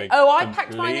Sheila's doing. Oh, I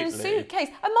packed mine in a suitcase.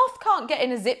 A moth can't get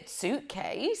in a zipped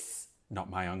suitcase. Not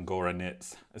my Angora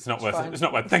knits. It's not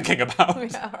worth thinking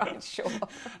about. Yeah, right, sure.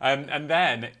 And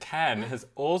then Ken has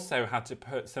also had to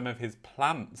put some of his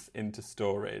plants into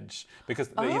storage because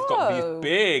he's got these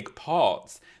big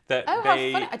pots that how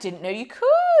funny. I didn't know you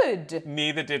could.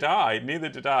 Neither did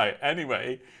I.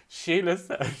 Anyway, Sheila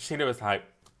was like,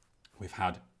 we've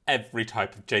had every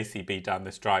type of JCB down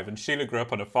this drive, and Sheila grew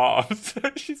up on a farm. So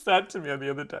she said to me the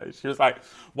other day, she was like,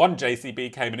 one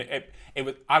JCB came and it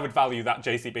was, I would value that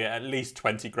JCB at least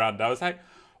 20 grand. I was like,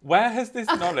 where has this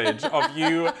knowledge of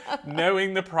you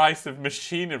knowing the price of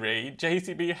machinery,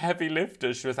 JCB heavy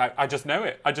lifters? She was like, I just know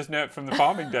it from the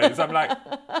farming days. I'm like,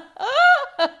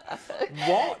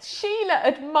 what? Sheila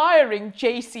admiring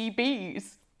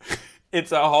JCBs.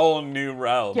 It's a whole new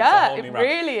realm. Yeah, it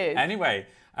really is. Anyway,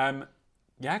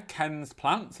 Ken's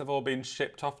plants have all been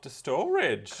shipped off to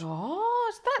storage. Gosh,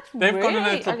 They've gone on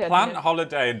a little plant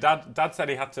holiday, and Dad said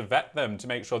he had to vet them to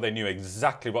make sure they knew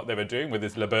exactly what they were doing with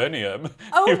his laburnum.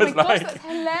 Oh my gosh, that's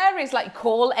hilarious. Like,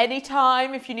 call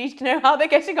anytime if you need to know how they're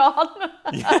getting on.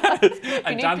 Yes. If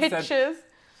you need pictures.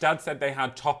 Dad said they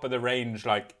had top of the range,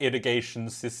 like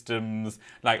irrigation systems,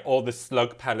 like all the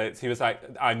slug pellets. He was like,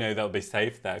 I know they'll be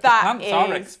safe there. Because plants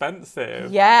are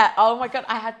expensive. Yeah. Oh my God.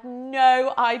 I had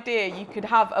no idea you could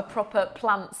have a proper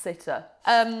plant sitter.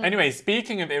 Anyway,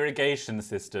 speaking of irrigation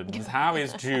systems, how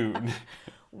is June?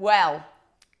 Well,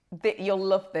 you'll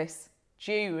love this.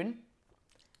 June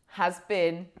has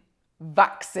been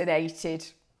vaccinated.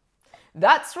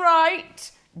 That's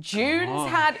right. June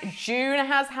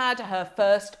has had her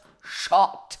first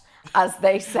shot, as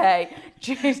they say.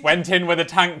 Went in with a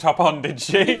tank top on, did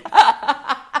she?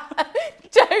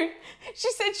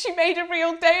 She said she made a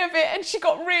real day of it and she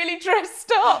got really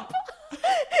dressed up.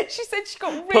 She said she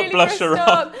got really dressed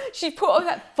up. She put all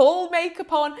that full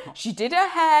makeup on. She did her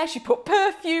hair. She put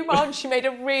perfume on. She made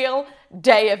a real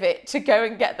day of it to go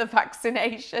and get the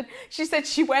vaccination. She said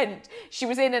she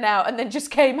was in and out and then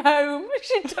just came home.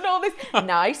 She'd done all this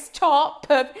nice top,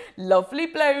 lovely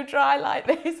blow dry like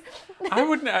this.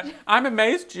 I'm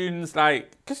amazed June's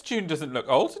because June doesn't look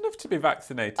old enough to be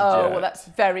vaccinated yet. Oh, well, that's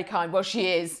very kind. Well, she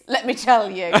is, let me tell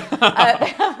you. They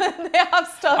have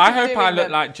started I hope I look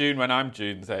them. like June when I'm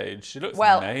June's age. She looks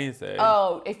amazing.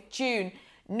 Oh, if June,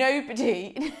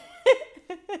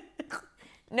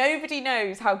 Nobody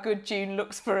knows how good June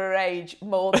looks for her age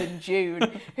more than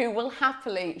June, who will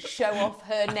happily show off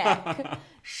her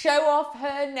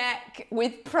neck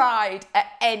with pride at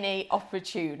any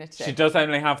opportunity. She does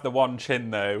only have the one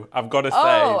chin, though. I've got to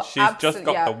say, she's just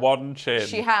got the one chin.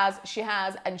 She has,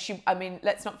 and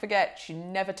let's not forget, she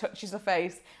never touches her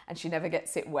face and she never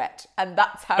gets it wet. And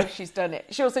that's how she's done it.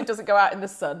 She also doesn't go out in the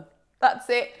sun. That's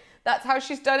it. That's how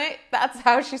she's done it. That's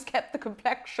how she's kept the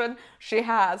complexion she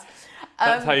has.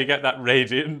 That's how you get that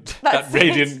radiant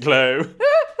glow.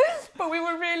 But we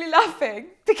were really laughing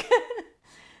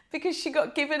because she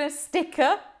got given a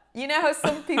sticker. You know how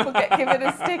some people get given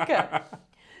a sticker?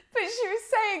 But she was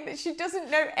saying that she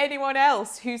doesn't know anyone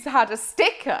else who's had a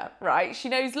sticker, right? She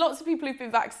knows lots of people who've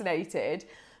been vaccinated,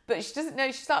 but she doesn't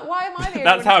know. She's like, why am I the only one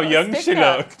That's how who's got young a sticker? she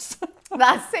looks.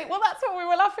 That's it. Well, that's what we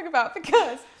were laughing about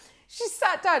because she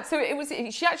sat down. So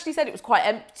she actually said it was quite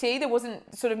empty. There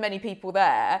wasn't sort of many people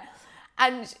there.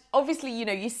 And obviously,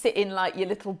 you sit in like your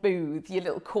little booth, your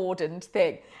little cordoned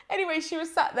thing. Anyway, she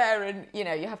was sat there and, you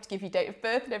have to give your date of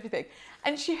birth and everything.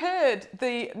 And she heard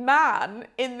the man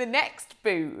in the next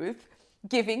booth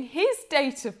giving his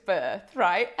date of birth,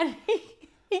 right? And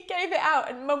he gave it out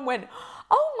and Mum went,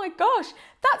 oh my gosh,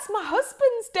 that's my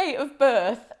husband's date of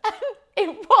birth. And it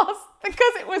was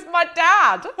because it was my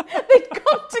dad. They'd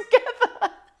got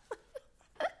together.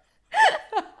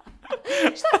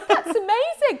 She's like, that's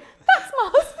amazing. That's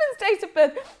my husband's date of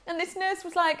birth. And this nurse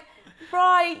was like,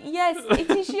 right, yes, it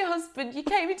is your husband. You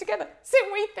came in together. So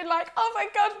we've been like, oh my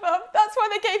God, Mum, that's why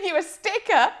they gave you a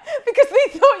sticker, because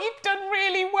they thought you'd done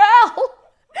really well.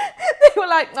 They were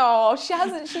like, oh, she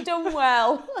done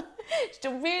well. She's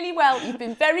done really well. You've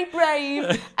been very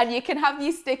brave, and you can have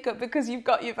your sticker because you've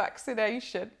got your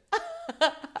vaccination.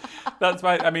 That's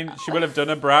right. I mean, she will have done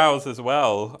her brows as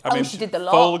well. I mean, she did the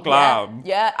lot. Full glam.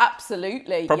 Yeah,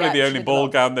 absolutely. Probably the only ball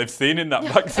gown. gown they've seen in that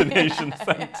vaccination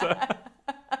centre.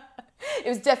 It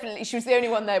was definitely, she was the only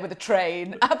one there with a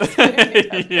train.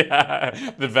 Absolutely.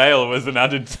 Yeah, the veil was an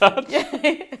added touch.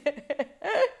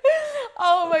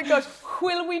 Oh my gosh.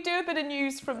 Will we do a bit of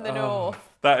news from the north?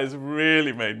 That has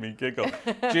really made me giggle.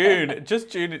 June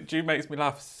makes me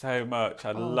laugh so much.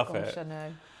 I love it. I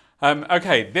know.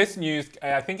 Okay, this news,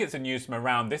 I think it's a news from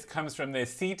around. This comes from the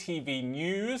CTV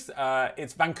News.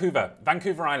 It's Vancouver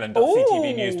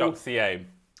Island.ctvnews.ca.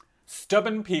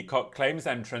 Stubborn peacock claims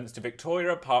entrance to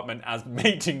Victoria apartment as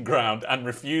mating ground and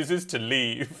refuses to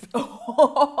leave.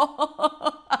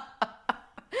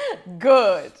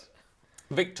 Good.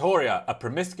 Victoria, a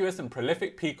promiscuous and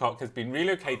prolific peacock, has been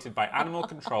relocated by animal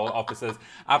control officers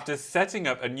after setting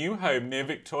up a new home near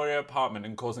Victoria apartment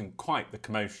and causing quite the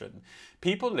commotion.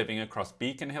 People living across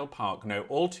Beacon Hill Park know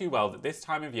all too well that this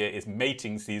time of year is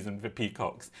mating season for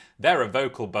peacocks. They're a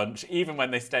vocal bunch, even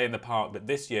when they stay in the park, but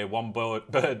this year one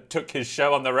bird took his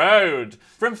show on the road.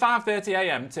 From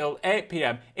 5:30am till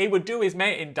 8pm, he would do his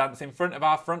mating dance in front of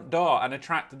our front door and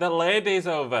attract the ladies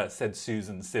over, said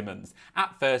Susan Simmons.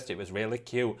 At first it was really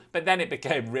cute, but then it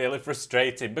became really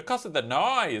frustrating because of the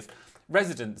noise.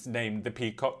 Residents named the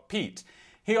peacock Pete.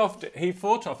 He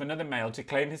fought off another male to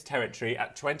claim his territory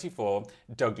at 24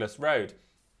 Douglas Road.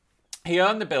 He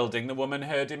owned the building, the woman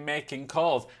heard him making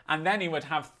calls, and then he would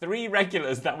have 3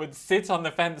 regulars that would sit on the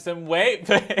fence and wait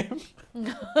for him.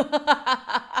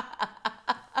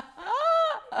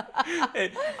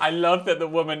 I love that the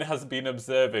woman has been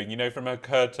observing, from her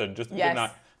curtain, just being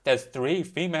like, there's 3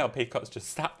 female peacocks just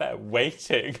sat there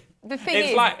waiting. The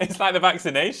thing it's like the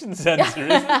vaccination centre,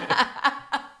 isn't it?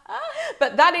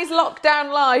 But that is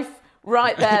lockdown life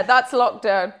right there. That's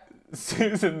lockdown.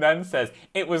 Susan then says,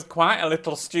 it was quite a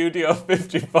little Studio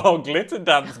 54 glitter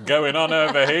dance going on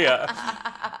over here.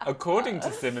 According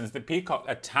to Simmons, the peacock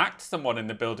attacked someone in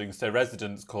the building, so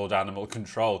residents called animal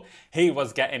control. He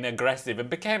was getting aggressive and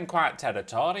became quite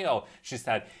territorial, she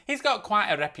said. He's got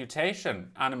quite a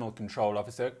reputation. Animal control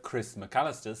officer Chris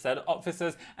McAllister said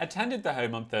officers attended the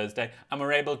home on Thursday and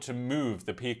were able to move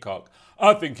the peacock.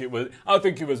 I think he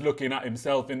was looking at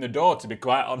himself in the door, to be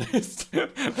quite honest.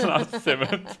 That's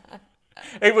Simmons.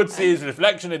 He would see his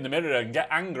reflection in the mirror and get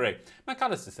angry.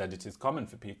 McAllister said it is common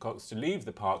for peacocks to leave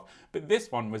the park, but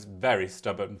this one was very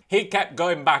stubborn. He kept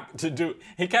going back to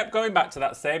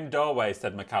that same doorway,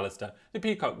 said McAllister. The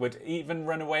peacock would even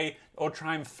run away or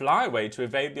try and fly away to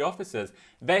evade the officers.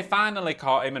 They finally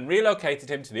caught him and relocated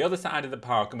him to the other side of the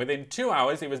park, and within 2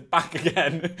 hours he was back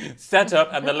again, set up,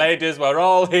 and the ladies were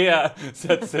all here,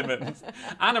 said Simmons.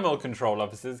 Animal control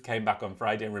officers came back on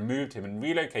Friday and removed him and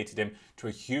relocated him to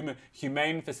a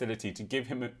humane facility to give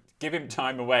him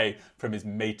time away from his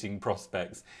mating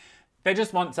prospects. They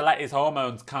just want to let his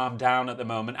hormones calm down at the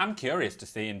moment. I'm curious to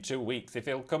see in 2 weeks if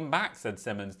he'll come back, said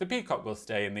Simmons. The peacock will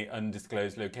stay in the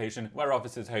undisclosed location where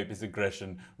officers hope his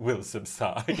aggression will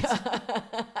subside.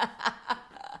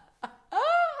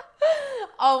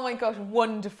 Oh my gosh,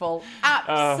 wonderful.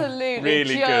 Absolutely.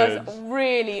 Really just good.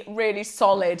 Really, really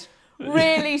solid.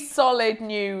 Really solid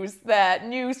news there.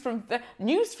 News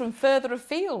from further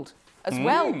afield as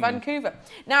well, Vancouver.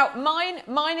 Now,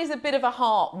 mine is a bit of a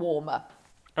heart warmer.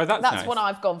 Oh, that's nice. What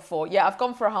I've gone for. Yeah, I've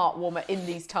gone for a heart warmer in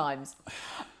these times.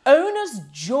 Owner's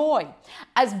joy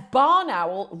as barn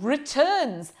owl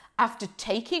returns after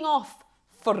taking off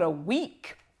for a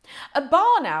week. A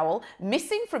barn owl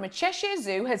missing from a Cheshire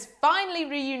Zoo has finally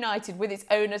reunited with its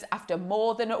owners after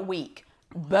more than a week.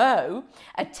 Bo,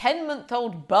 a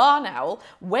 10-month-old barn owl,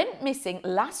 went missing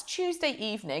last Tuesday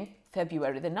evening,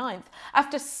 February the 9th,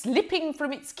 after slipping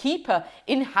from its keeper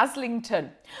in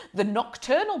Haslington. The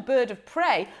nocturnal bird of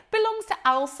prey belongs to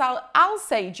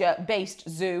Alsager-based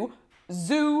zoo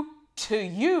To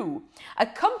You, a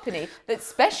company that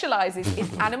specialises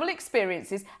in animal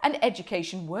experiences and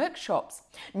education workshops.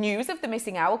 News of the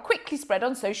missing owl quickly spread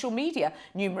on social media.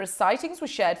 Numerous sightings were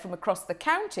shared from across the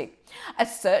county. A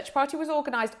search party was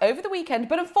organised over the weekend,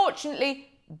 but unfortunately,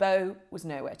 Beau was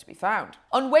nowhere to be found.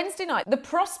 On Wednesday night, the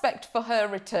prospect for her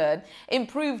return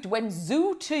improved when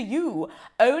Zoo2You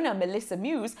owner Melissa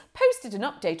Muse posted an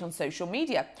update on social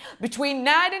media. Between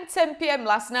 9 and 10 p.m.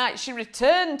 last night, she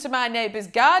returned to my neighbour's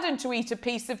garden to eat a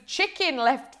piece of chicken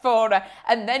left for her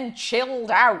and then chilled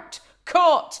out.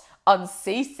 Caught on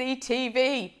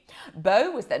CCTV.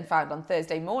 Beau was then found on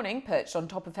Thursday morning perched on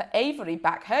top of her aviary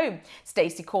back home.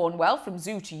 Stacey Cornwell from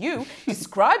Zoo2You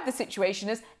described the situation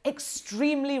as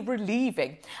extremely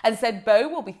relieving and said Beau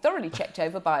will be thoroughly checked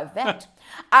over by a vet.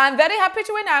 I'm very happy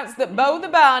to announce that Beau the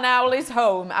barn owl is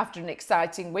home. After an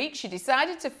exciting week, she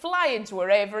decided to fly into her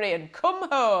aviary and come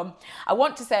home. I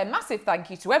want to say a massive thank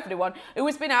you to everyone who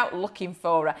has been out looking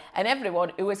for her and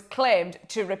everyone who has claimed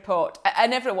to report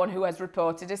and everyone who has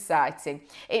reported a sighting.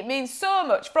 It means so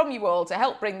much from you all to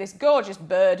help bring this gorgeous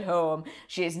bird home.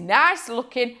 She is nice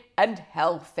looking and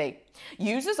healthy.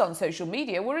 Users on social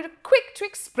media were quick to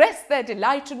express their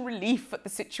delight and relief at the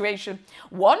situation.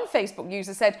 One Facebook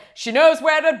user said, she knows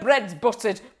where her bread's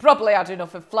buttered, probably had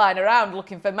enough of flying around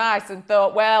looking for mice and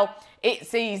thought, well,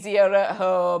 it's easier at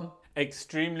home.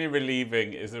 Extremely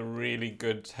relieving is a really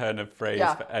good turn of phrase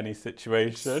for any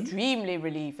situation. Extremely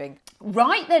relieving.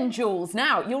 Right then, Jules,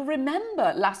 now you'll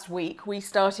remember last week we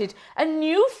started a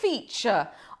new feature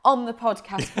on the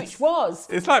podcast, which was...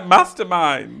 It's like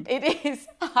Mastermind. It is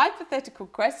hypothetical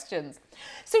questions.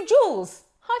 So, Jules,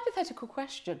 hypothetical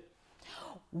question.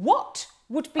 What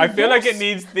would be I feel like it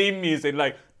needs theme music,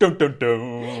 like dun dun dun.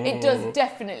 It does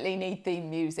definitely need theme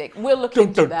music. We'll look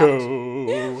into that.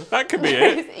 Dun. That could be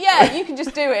it. Yeah, you can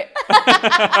just do it.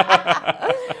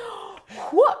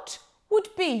 What would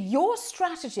be your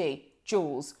strategy,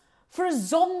 Jules, for a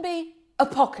zombie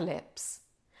apocalypse?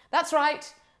 That's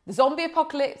right. The zombie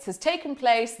apocalypse has taken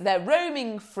place. They're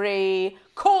roaming free,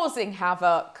 causing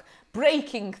havoc,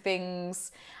 breaking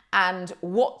things. And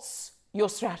what's your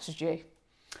strategy?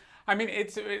 I mean,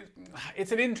 it's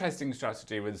an interesting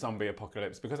strategy with zombie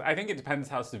apocalypse because I think it depends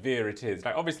how severe it is.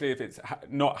 Like, obviously, if it's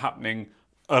not happening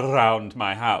around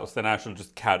my house, then I shall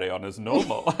just carry on as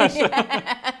normal.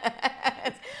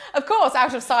 Yes. Of course,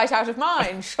 out of sight, out of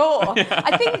mind, sure. Yeah.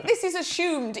 I think this is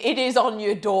assumed it is on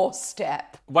your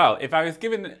doorstep. Well, if I was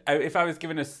given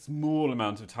a small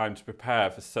amount of time to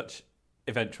prepare for such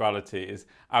eventualities,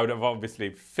 I would have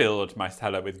obviously filled my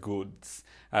cellar with goods,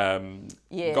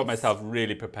 got myself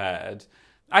really prepared.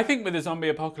 I think with the zombie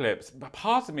apocalypse,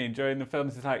 part of me during the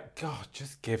films is like, God,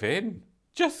 just give in.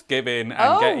 Just give in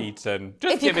and get eaten.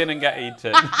 Just give in and get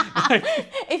eaten.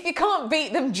 If you can't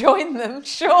beat them, join them,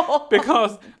 sure.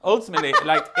 Because ultimately,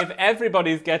 like, if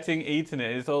everybody's getting eaten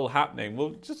and it's all happening,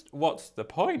 well, just what's the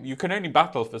point? You can only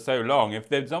battle for so long. If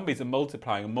the zombies are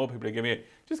multiplying and more people are giving in,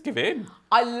 just give in.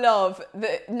 I love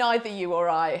that neither you or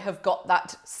I have got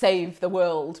that save the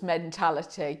world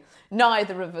mentality.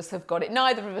 Neither of us have got it.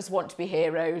 Neither of us want to be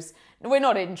heroes. We're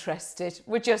not interested.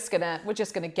 We're just gonna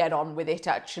get on with it,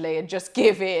 actually, and just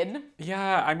give in.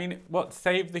 Yeah, I mean, what,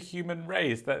 save the human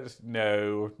race?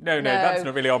 No, that's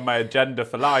not really on my agenda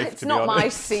for life, it's to be honest. It's not my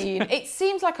scene. It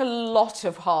seems like a lot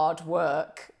of hard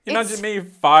work. Imagine me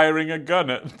firing a gun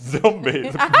at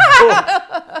zombies.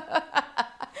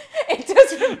 It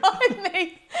does remind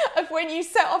me of when you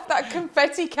set off that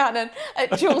confetti cannon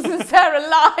at Jules and Sarah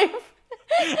Live.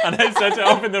 And I set it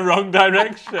off in the wrong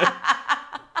direction. You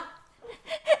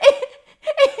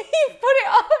put it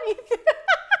off.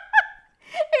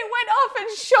 It went off and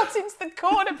shot into the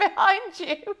corner behind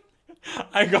you.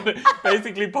 I got it.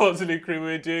 Basically, Portslade Crew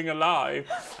were doing a live,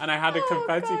 and I had a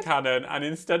confetti cannon, and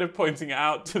instead of pointing it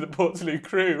out to the Portslade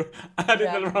Crew, I had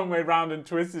it the wrong way round and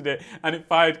twisted it, and it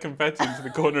fired confetti into the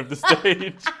corner of the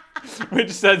stage,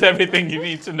 which says everything you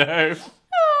need to know.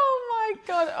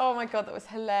 Oh my God, that was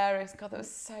hilarious. God, that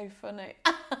was so funny.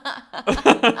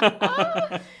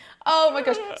 Oh my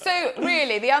gosh. So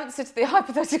really, the answer to the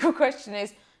hypothetical question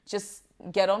is just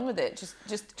get on with it.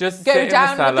 Just go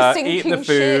down with the sinking eat the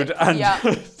food, ship. and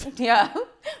yeah.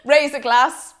 Raise a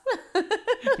glass.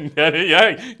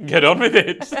 Get on with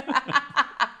it.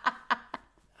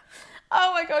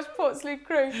 Oh my gosh, Portslade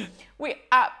Crew, we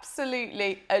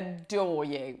absolutely adore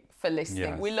you for listening.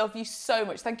 Yes. We love you so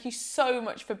much. Thank you so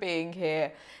much for being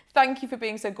here. Thank you for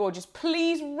being so gorgeous.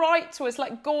 Please write to us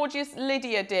like gorgeous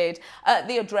Lydia did.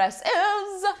 The address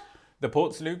is... The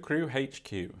Portslade Crew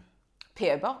HQ.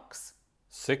 P.O. Box.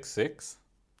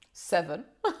 667.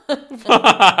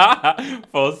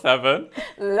 47.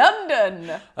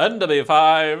 London.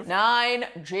 NW5.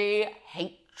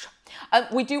 9GH.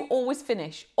 We do always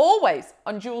finish,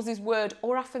 on Jules' word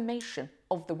or affirmation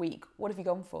of the week. What have you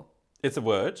gone for? It's a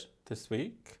word this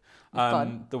week.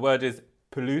 Fun. The word is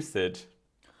pellucid.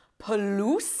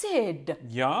 Pellucid?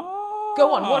 Yeah.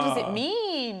 Go on, what does it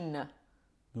mean?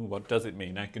 Ooh, what does it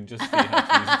mean? I can just see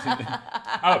how to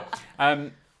use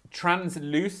it.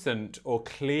 Translucent or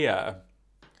clear.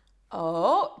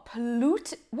 Oh,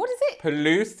 what is it?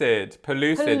 Pellucid.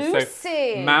 Pellucid.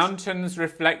 So mountains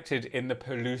reflected in the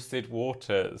pellucid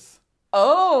waters.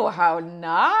 Oh, how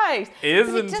nice.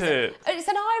 Isn't it? It's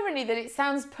an irony that it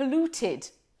sounds polluted,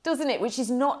 doesn't it? Which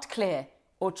is not clear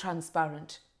or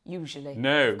transparent, usually.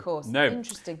 No, of course. no.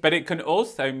 Interesting. But it can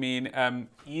also mean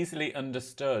easily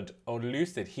understood or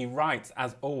lucid. He writes,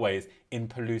 as always, in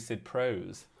pellucid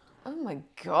prose. Oh my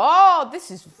God,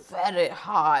 this is very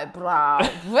highbrow.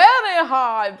 Very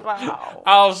highbrow.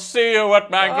 I'll see you at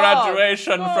my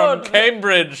graduation from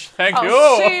Cambridge. Thank you.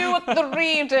 I'll see you at the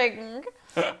reading.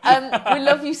 We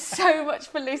love you so much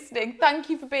for listening. Thank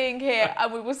you for being here,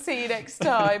 and we will see you next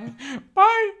time.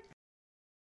 Bye.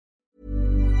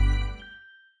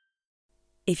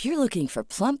 If you're looking for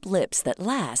plump lips that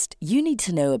last, you need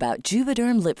to know about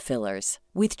Juvederm lip fillers.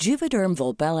 With Juvederm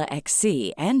Volbella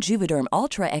XC and Juvederm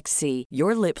Ultra XC,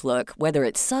 your lip look, whether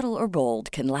it's subtle or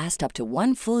bold, can last up to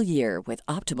 1 full year with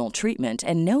optimal treatment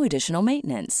and no additional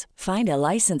maintenance. Find a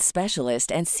licensed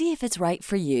specialist and see if it's right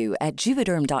for you at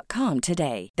Juvederm.com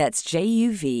today. That's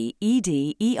JUVEDERM.com.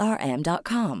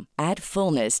 Add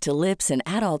fullness to lips in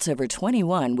adults over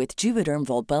 21 with Juvederm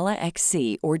Volbella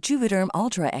XC or Juvederm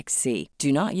Ultra XC.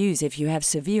 Do not use if you have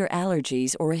severe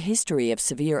allergies or a history of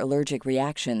severe allergic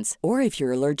reactions, or if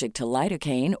you're allergic to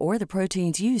lidocaine or the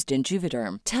proteins used in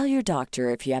Juvederm. Tell your doctor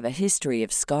if you have a history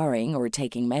of scarring or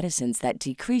taking medicines that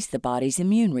decrease the body's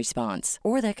immune response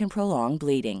or that can prolong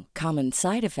bleeding. Common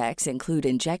side effects include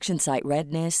injection site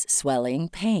redness, swelling,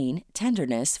 pain,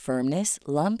 tenderness, firmness,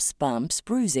 lumps, bumps,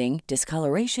 bruising,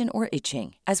 discoloration, or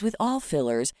itching. As with all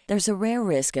fillers, there's a rare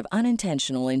risk of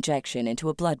unintentional injection into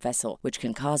a blood vessel, which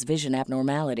can cause vision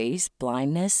abnormalities,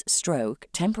 blindness, stroke,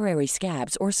 temporary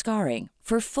scabs, or scarring.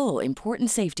 For full,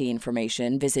 important safety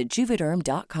information, visit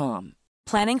Juvederm.com.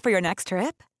 Planning for your next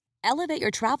trip? Elevate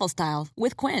your travel style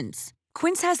with Quince.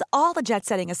 Quince has all the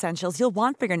jet-setting essentials you'll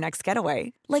want for your next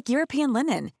getaway, like European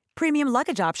linen, premium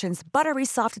luggage options, buttery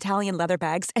soft Italian leather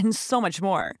bags, and so much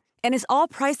more. And is all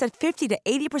priced at 50 to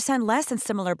 80% less than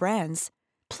similar brands.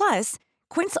 Plus,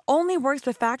 Quince only works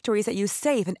with factories that use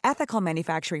safe and ethical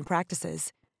manufacturing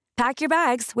practices. Pack your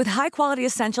bags with high-quality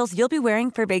essentials you'll be wearing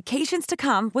for vacations to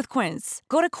come with Quince.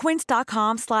 Go to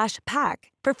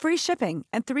quince.com/pack for free shipping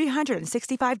and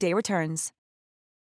 365-day returns.